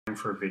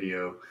for a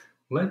video.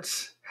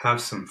 Let's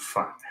have some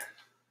fun.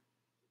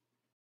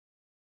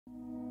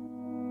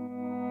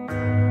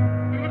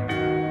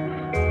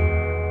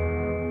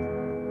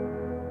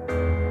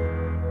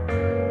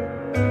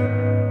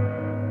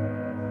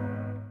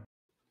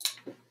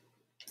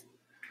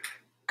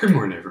 Good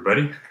morning,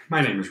 everybody.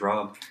 My name is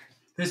Rob.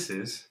 This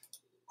is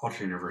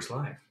Alternate Universe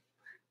Live,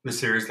 the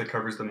series that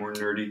covers the more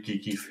nerdy,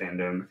 geeky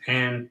fandom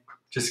and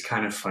just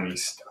kind of funny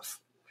stuff.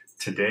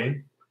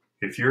 Today,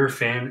 if you're a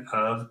fan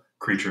of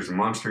creatures and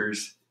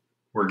monsters,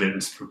 we're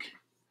getting spooky.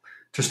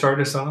 To start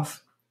us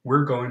off,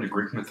 we're going to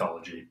Greek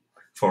mythology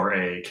for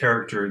a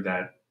character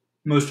that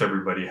most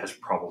everybody has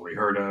probably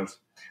heard of,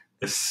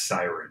 the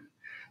Siren.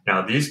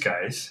 Now, these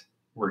guys,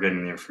 we're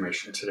getting the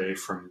information today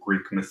from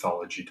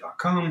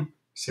GreekMythology.com.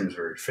 Seems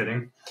very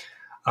fitting.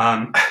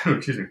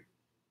 Excuse me.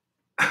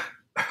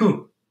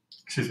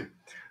 Excuse me.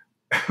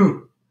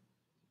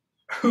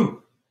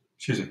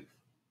 Excuse me.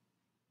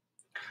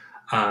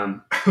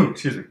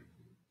 Excuse me.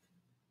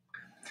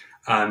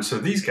 So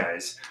these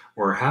guys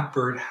were half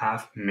bird,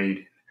 half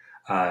maiden,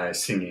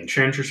 singing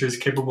enchantresses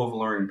capable of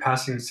luring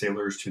passing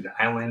sailors to the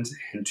islands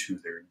and to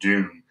their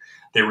doom.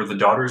 They were the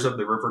daughters of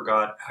the river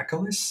god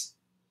Achelous,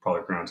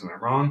 probably pronouncing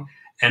that wrong,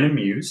 and a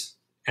muse,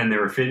 and they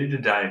were fated to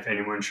die if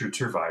anyone should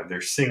survive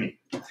their singing.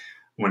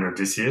 When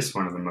Odysseus,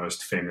 one of the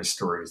most famous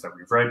stories that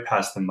we've read,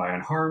 passed them by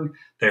unharmed,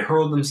 they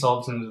hurled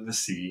themselves into the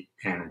sea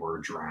and were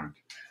drowned.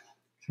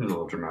 Seems a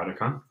little dramatic,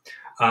 huh?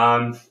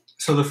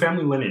 So the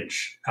family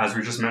lineage, as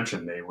we just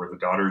mentioned, they were the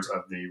daughters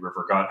of the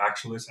river god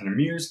Achelous and a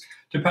muse.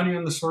 Depending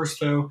on the source,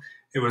 though,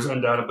 it was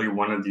undoubtedly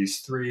one of these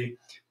three,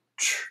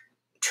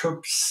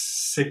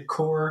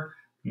 Terpsichore,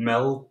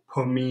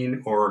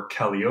 Melpomene, or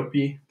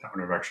Calliope. That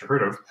one I've actually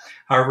heard of.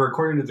 However,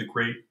 according to the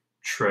great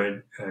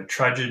tragedian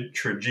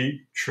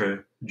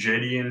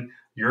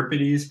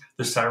Euripides,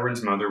 the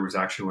Siren's mother was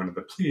actually one of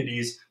the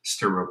Pleiades,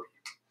 Sterope.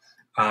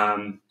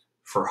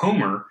 For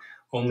Homer,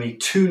 only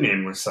 2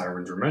 nameless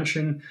sirens were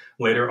mentioned.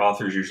 Later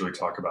authors usually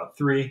talk about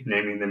 3,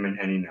 naming them in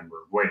any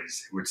number of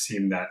ways. It would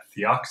seem that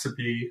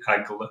Theoxope,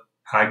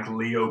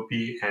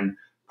 Agliope, and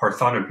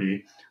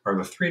Parthenope are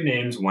the 3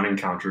 names one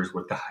encounters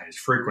with the highest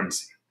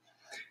frequency.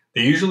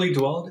 They usually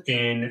dwelled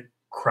in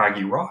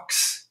craggy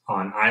rocks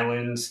on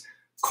islands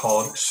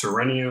called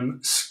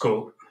Serenium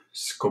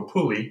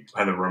Scopuli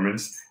by the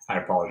Romans. I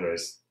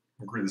apologize.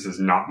 This is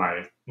not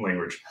my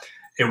language.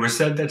 It was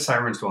said that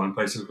sirens' dwelling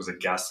places was a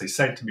ghastly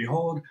sight to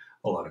behold,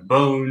 a lot of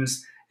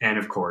bones, and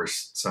of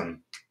course,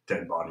 some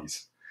dead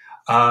bodies.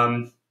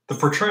 The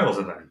portrayals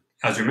of them.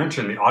 As we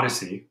mentioned, the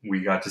Odyssey,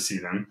 we got to see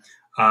them.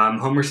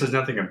 Homer says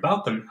nothing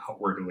about them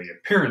outwardly,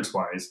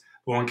 appearance-wise,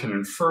 but one can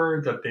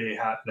infer that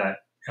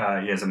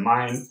he has a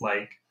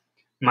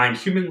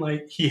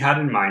he had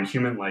in mind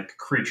human-like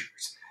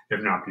creatures,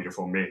 if not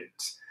beautiful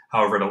maidens.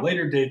 However, at a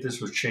later date, this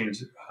was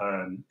changed,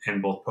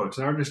 and both poets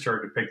and artists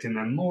started depicting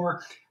them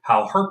more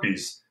how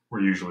harpies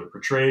were usually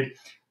portrayed,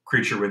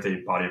 creature with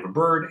a body of a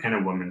bird and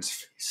a woman's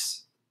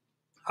face.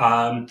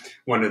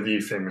 One of the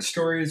famous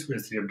stories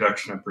was the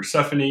abduction of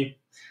Persephone.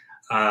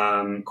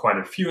 Quite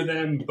a few of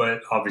them,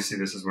 but obviously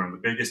this is one of the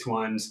biggest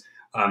ones.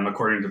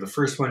 According to the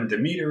first one,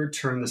 Demeter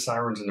turned the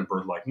sirens into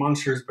bird-like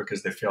monsters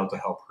because they failed to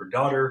help her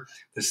daughter.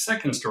 The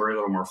second story, a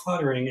little more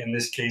flattering. In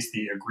this case,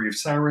 the aggrieved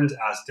sirens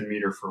asked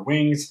Demeter for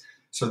wings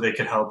so they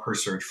could help her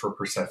search for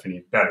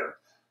Persephone better.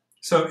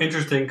 So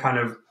interesting, kind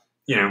of,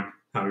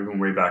 even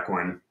way back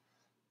when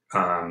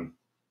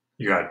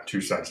you got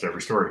 2 sides to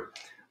every story.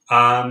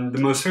 The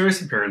most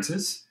famous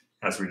appearances,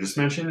 as we just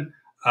mentioned,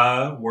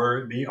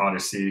 were the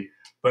Odyssey.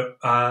 But,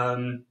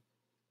 apparently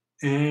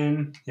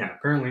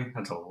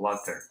that's a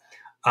lot there.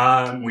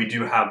 We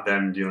do have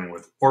them dealing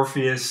with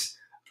Orpheus,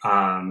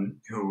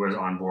 who was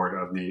on board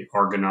of the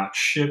Argonaut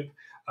ship,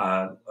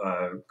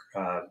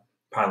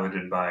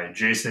 piloted by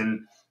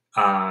Jason.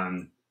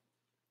 The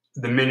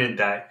minute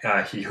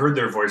that he heard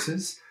their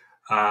voices,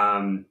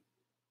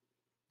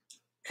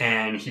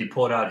 and he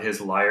pulled out his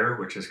lyre,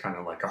 which is kind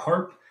of like a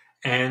harp,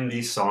 and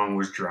the song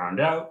was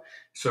drowned out,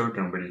 so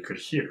nobody could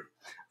hear.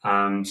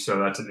 So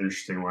that's an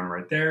interesting one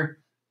right there.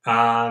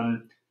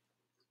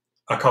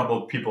 A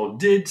couple of people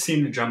did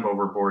seem to jump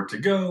overboard to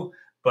go,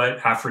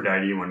 but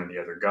Aphrodite, one of the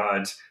other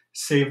gods,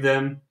 saved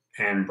them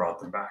and brought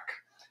them back.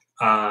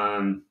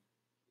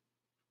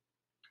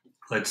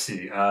 Let's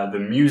see.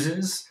 The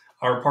Muses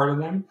are a part of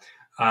them.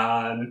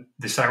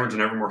 The Sirens are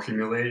never more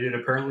humiliated,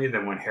 apparently,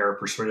 than when Hera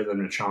persuaded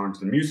them to challenge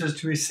the Muses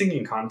to a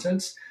singing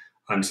contest.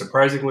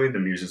 Unsurprisingly, the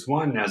Muses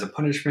won, and as a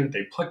punishment,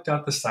 they plucked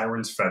out the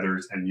Sirens'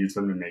 feathers and used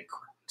them to make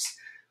crowns.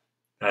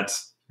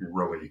 That's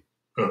really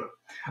ugh.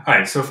 All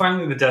right, so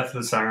finally the death of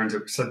the Sirens.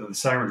 It said that the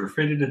Sirens were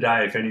fated to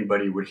die if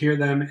anybody would hear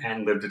them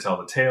and live to tell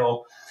the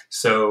tale.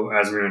 So,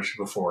 as we mentioned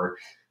before,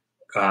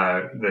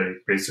 they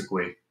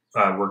basically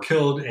were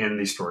killed in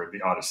the story of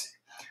the Odyssey.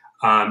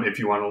 If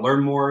you want to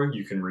learn more,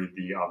 you can read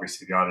the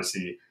Odyssey,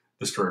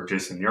 the story of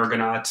Jason and the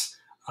Argonauts,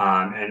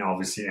 and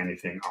obviously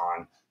anything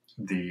on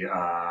the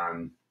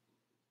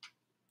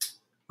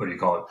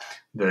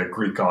the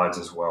Greek gods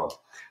as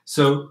well.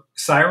 So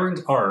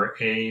Sirens are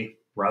a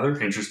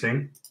rather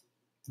interesting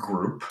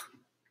group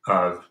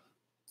of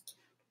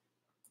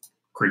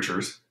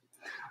creatures.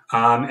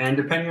 And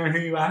depending on who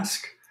you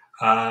ask,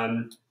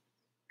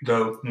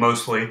 though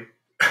mostly,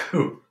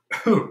 who,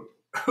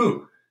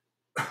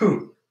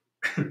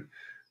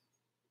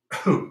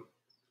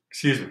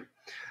 excuse me,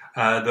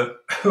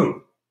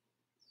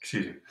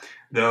 excuse me,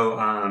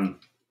 though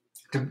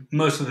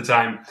most of the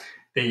time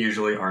they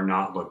usually are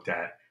not looked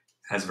at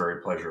as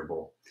very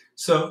pleasurable.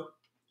 So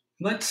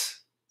let's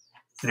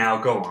now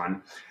go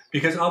on,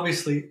 because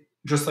obviously,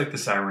 just like the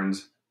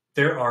sirens,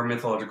 there are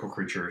mythical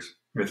creatures,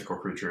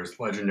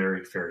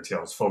 legendary fairy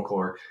tales,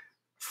 folklore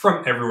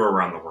from everywhere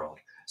around the world.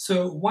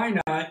 So why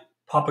not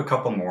pop a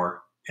couple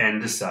more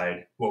and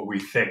decide what we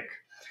think?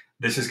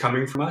 This is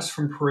coming from us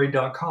from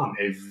Parade.com,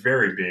 a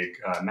very big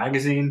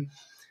magazine.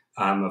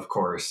 Of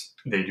course,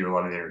 they do a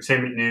lot of the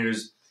entertainment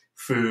news,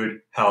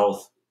 food,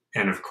 health,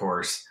 and of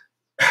course,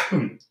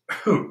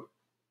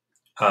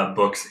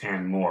 books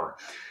and more.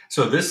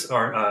 So this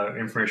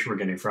information we're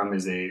getting from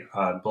is a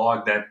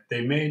blog that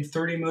they made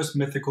 30 most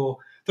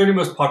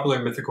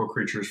popular mythical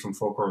creatures from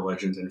folklore,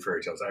 legends, and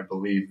fairy tales. I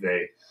believe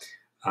they,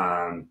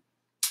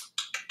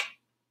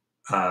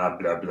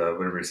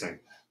 whatever you're saying.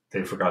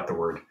 They forgot the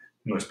word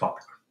most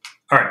popular.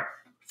 All right,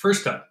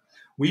 first up,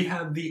 we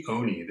have the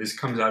Oni. This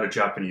comes out of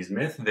Japanese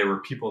myth. They were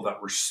people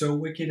that were so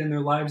wicked in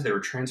their lives, they were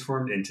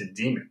transformed into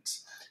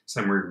demons.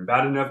 Some were even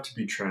bad enough to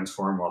be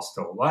transformed while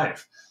still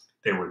alive.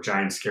 They were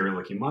giant,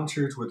 scary-looking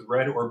monsters with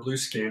red or blue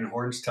skin,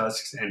 horns,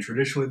 tusks, and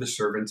traditionally the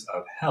servants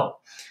of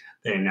hell.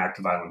 They enact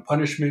violent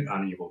punishment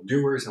on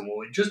evildoers and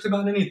will eat just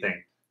about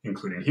anything,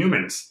 including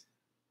humans.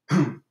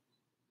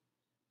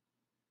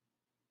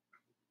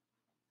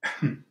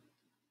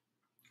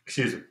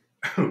 Excuse me.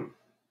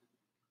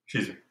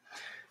 Excuse me.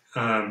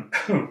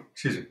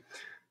 Excuse me.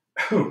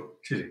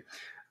 Excuse me.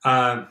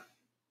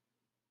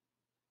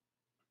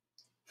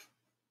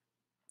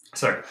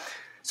 Sorry.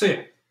 So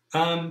yeah.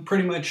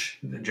 Pretty much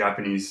the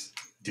Japanese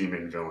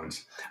demon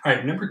villains. All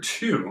right, number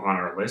 2 on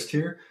our list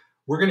here,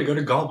 we're going to go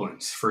to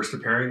goblins. First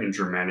appearing in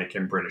Germanic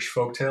and British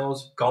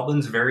folktales,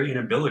 goblins vary in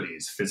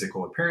abilities,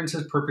 physical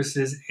appearances,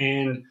 purposes,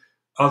 and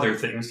other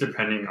things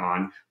depending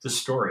on the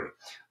story.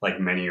 Like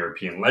many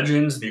European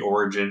legends, the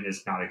origin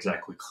is not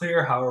exactly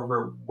clear.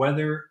 However,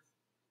 whether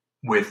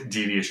with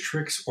devious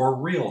tricks or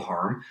real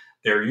harm,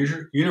 they are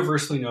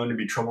universally known to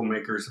be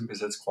troublemakers and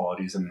possess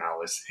qualities of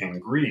malice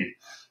and greed.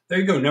 There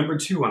you go, number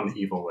 2 on the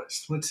evil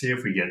list. Let's see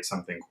if we get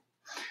something.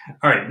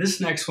 All right, this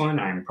next one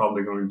I'm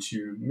probably going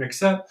to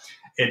mix up.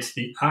 It's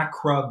the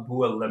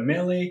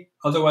Akrabualamele,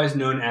 otherwise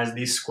known as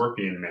the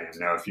Scorpion Man.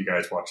 Now, if you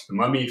guys watch the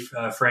Mummy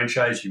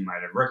franchise, you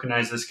might have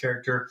recognized this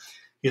character.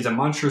 He is a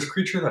monstrous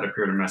creature that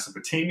appeared in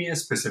Mesopotamia,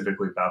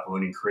 specifically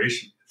Babylonian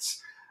creation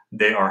myths.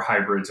 They are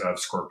hybrids of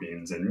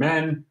scorpions and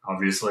men,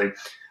 obviously.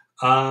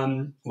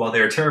 While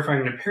they are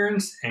terrifying in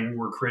appearance and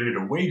were created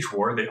to wage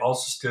war, they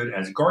also stood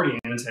as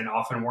guardians and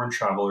often warned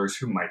travelers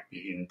who might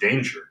be in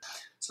danger.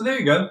 So there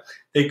you go.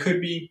 They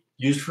could be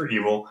used for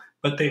evil,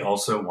 but they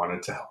also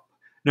wanted to help.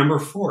 Number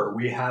 4,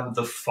 we have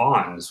the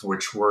Fauns,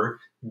 which were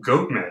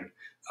goatmen.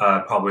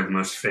 Probably the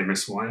most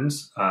famous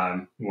ones.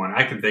 One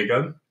I can think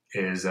of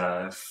is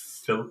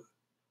Phil.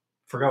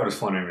 Forgot what his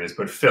full name is,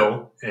 but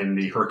Phil in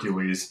the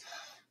Hercules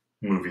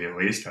movie, at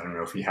least. I don't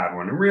know if he had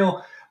one in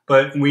real,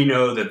 but we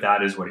know that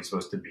that is what he's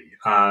supposed to be.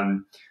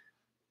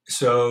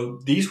 So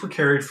these were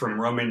carried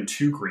from Roman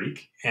to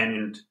Greek,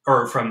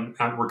 were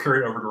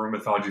carried over to Roman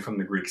mythology from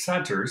the Greek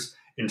satyrs.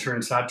 In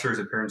turn, satyrs'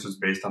 appearance was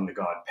based on the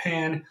god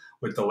Pan,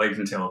 with the legs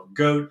and tail of a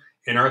goat.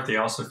 In art, they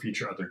also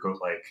feature other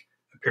goat-like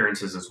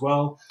appearances as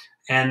well,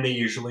 and they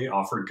usually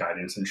offered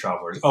guidance and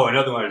travelers. Oh,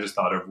 another one I just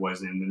thought of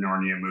was in the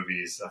Narnia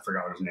movies. I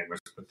forgot what his name was,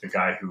 but the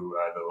guy who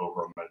the little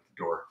girl met at the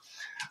door.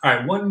 All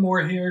right, one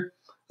more here.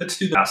 Let's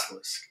do the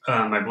basilisk.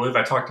 I believe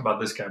I talked about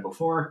this guy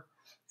before.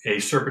 A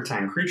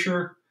serpentine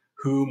creature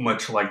who,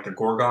 much like the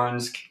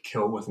Gorgons, can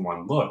kill with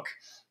one look.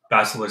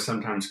 Basilisk,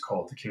 sometimes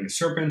called the King of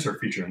Serpents, are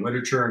featured in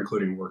literature,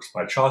 including works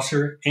by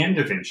Chaucer and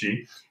Da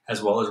Vinci,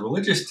 as well as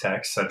religious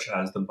texts such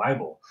as the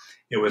Bible.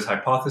 It was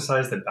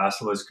hypothesized that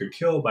basilisks could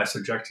kill by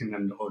subjecting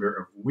them to odor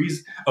of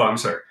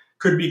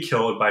could be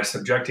killed by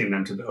subjecting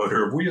them to the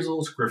odor of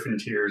weasels, griffin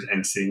tears,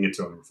 and seeing its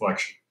own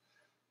reflection.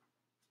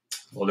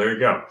 Well, there you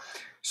go.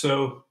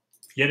 So,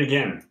 yet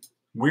again,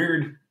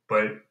 weird,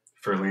 but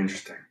fairly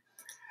interesting.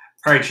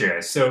 All right, you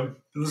guys. So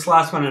this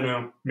last one I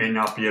know may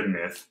not be a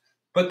myth,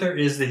 but there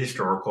is the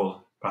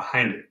historical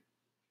behind it.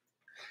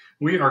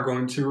 We are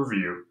going to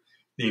review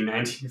the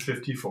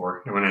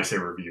 1954, and when I say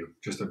review,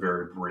 just a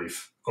very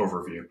brief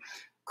overview,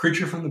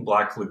 Creature from the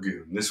Black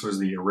Lagoon. This was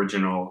the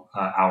original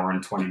hour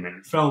and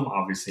 20-minute film,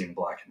 obviously in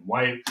black and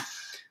white.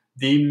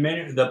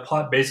 The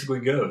plot basically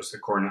goes,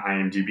 according to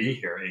IMDb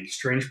here, a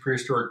strange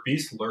prehistoric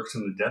beast lurks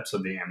in the depths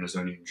of the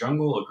Amazonian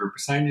jungle. A group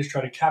of scientists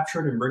try to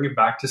capture it and bring it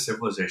back to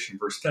civilization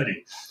for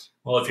study.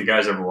 Well, if you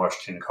guys ever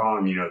watched King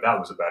Kong, you know that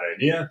was a bad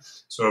idea.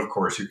 So, of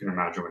course, you can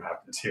imagine what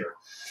happens here.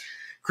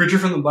 Creature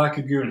from the Black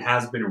Lagoon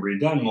has been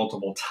redone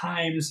multiple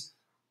times.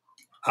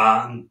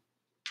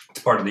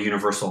 It's part of the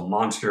Universal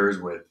Monsters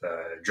with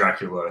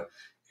Dracula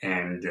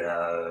and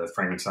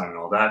Frankenstein and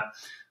all that.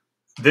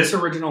 This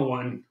original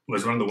one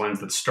was one of the ones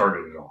that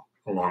started it all,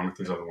 along with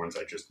those other ones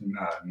I just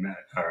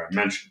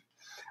mentioned.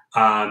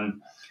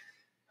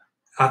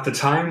 At the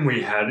time,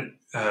 we had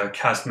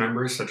cast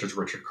members such as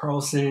Richard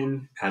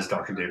Carlson as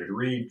Dr. David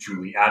Reed,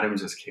 Julie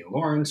Adams as Kay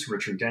Lawrence,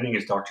 Richard Denning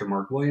as Dr.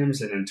 Mark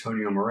Williams, and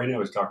Antonio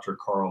Moreno as Dr.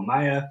 Carl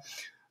Maya.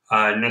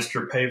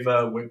 Nestor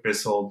Pava, Whit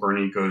Bissell,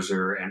 Bernie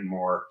Gozer, and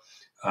more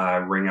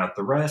ring out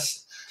the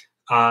rest.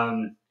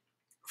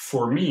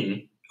 For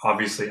me,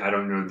 obviously, I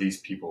don't know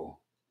these people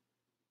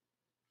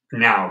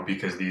now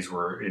because these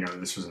were,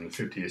 this was in the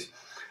 50s.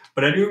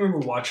 But I do remember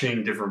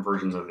watching different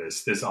versions of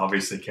this. This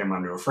obviously came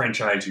onto a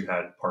franchise. You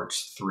had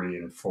parts 3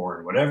 and 4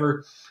 and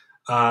whatever.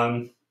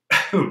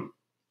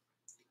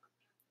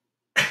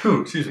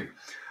 Excuse me.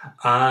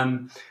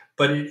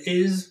 But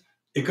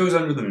it goes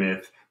under the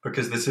myth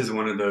because this is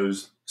one of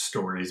those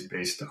stories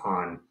based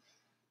on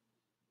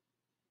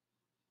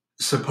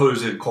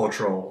supposed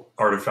cultural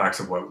artifacts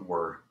of what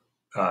were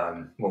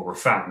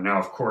found. Now,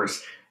 of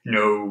course,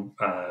 no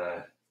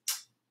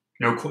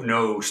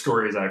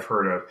stories I've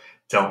heard of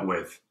dealt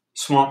with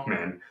swamp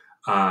men.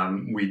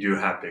 We do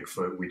have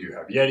Bigfoot. We do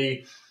have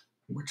Yeti,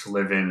 which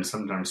live in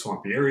sometimes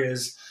swampy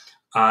areas.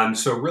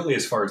 So really,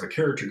 as far as the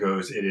character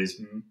goes, it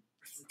is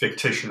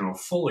fictional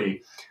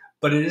fully,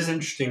 but it is an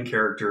interesting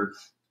character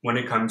when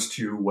it comes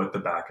to what the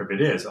back of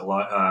it is. A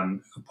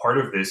part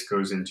of this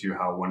goes into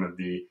how one of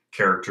the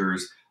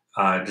characters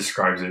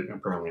describes it,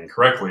 apparently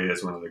incorrectly,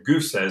 as one of the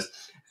goofs says,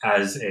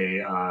 as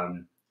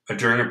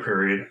during a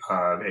period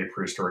of a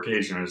prehistoric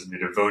age known as the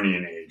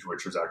Devonian age,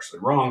 which was actually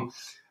wrong.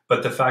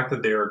 But the fact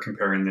that they are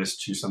comparing this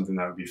to something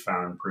that would be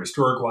found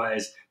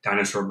prehistoric-wise,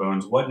 dinosaur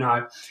bones,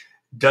 whatnot,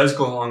 does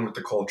go along with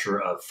the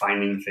culture of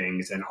finding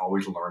things and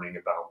always learning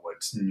about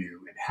what's new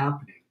and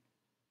happening.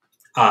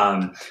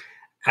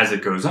 As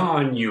it goes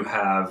on, you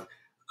have,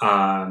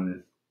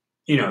 the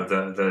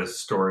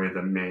story,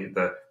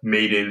 the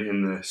maiden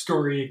in the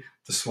story,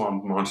 the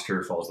swamp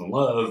monster falls in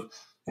love.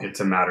 It's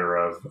a matter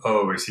of,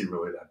 is he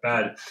really that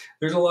bad?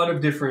 There's a lot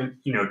of different,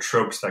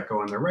 tropes that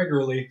go in there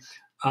regularly.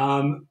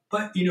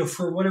 But,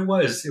 for what it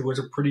was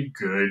a pretty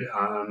good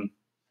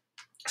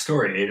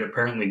story. It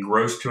apparently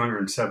grossed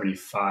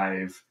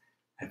 275,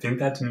 I think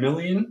that's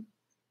million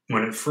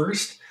when it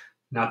first.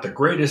 Not the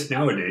greatest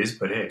nowadays,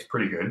 but hey, it's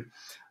pretty good.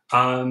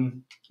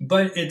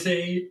 But it's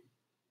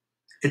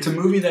a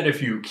movie that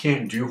if you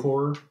can't do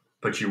horror,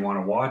 but you want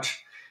to watch,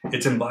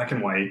 it's in black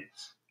and white.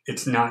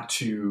 It's not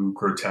too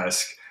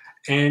grotesque.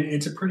 And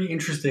it's a pretty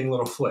interesting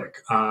little flick.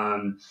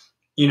 I'm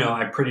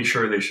pretty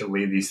sure they should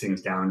lay these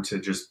things down to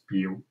just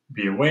be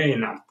away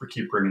and not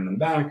keep bringing them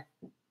back.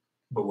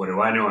 But what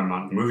do I know? I'm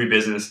not in the movie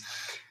business.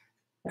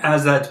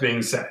 As that's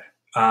being said,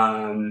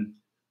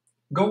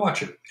 go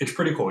watch it. It's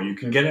pretty cool. You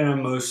can get it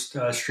on most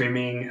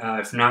streaming.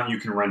 If not, you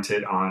can rent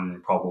it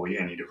on probably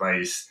any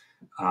device.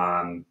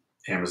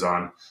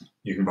 Amazon.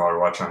 You can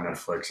borrow watch on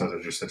Netflix, as I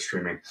just said,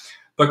 streaming.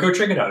 But go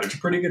check it out. It's a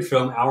pretty good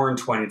film.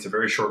 1:20. It's a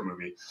very short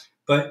movie.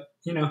 But,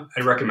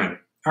 I'd recommend it.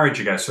 All right,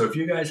 you guys. So if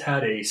you guys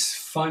had a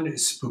fun,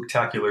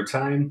 spooktacular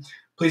time,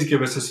 please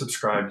give us a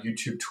subscribe,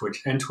 YouTube,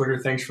 Twitch, and Twitter.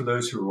 Thanks for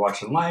those who were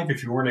watching live.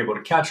 If you weren't able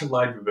to catch it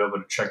live, you'll be able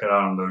to check it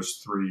out on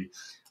those 3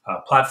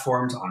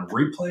 platforms on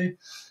replay.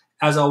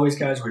 As always,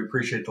 guys, we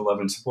appreciate the love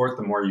and support.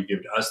 The more you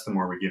give to us, the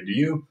more we give to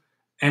you.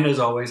 And as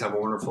always, have a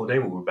wonderful day.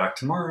 We'll be back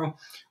tomorrow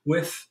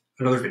with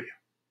another video.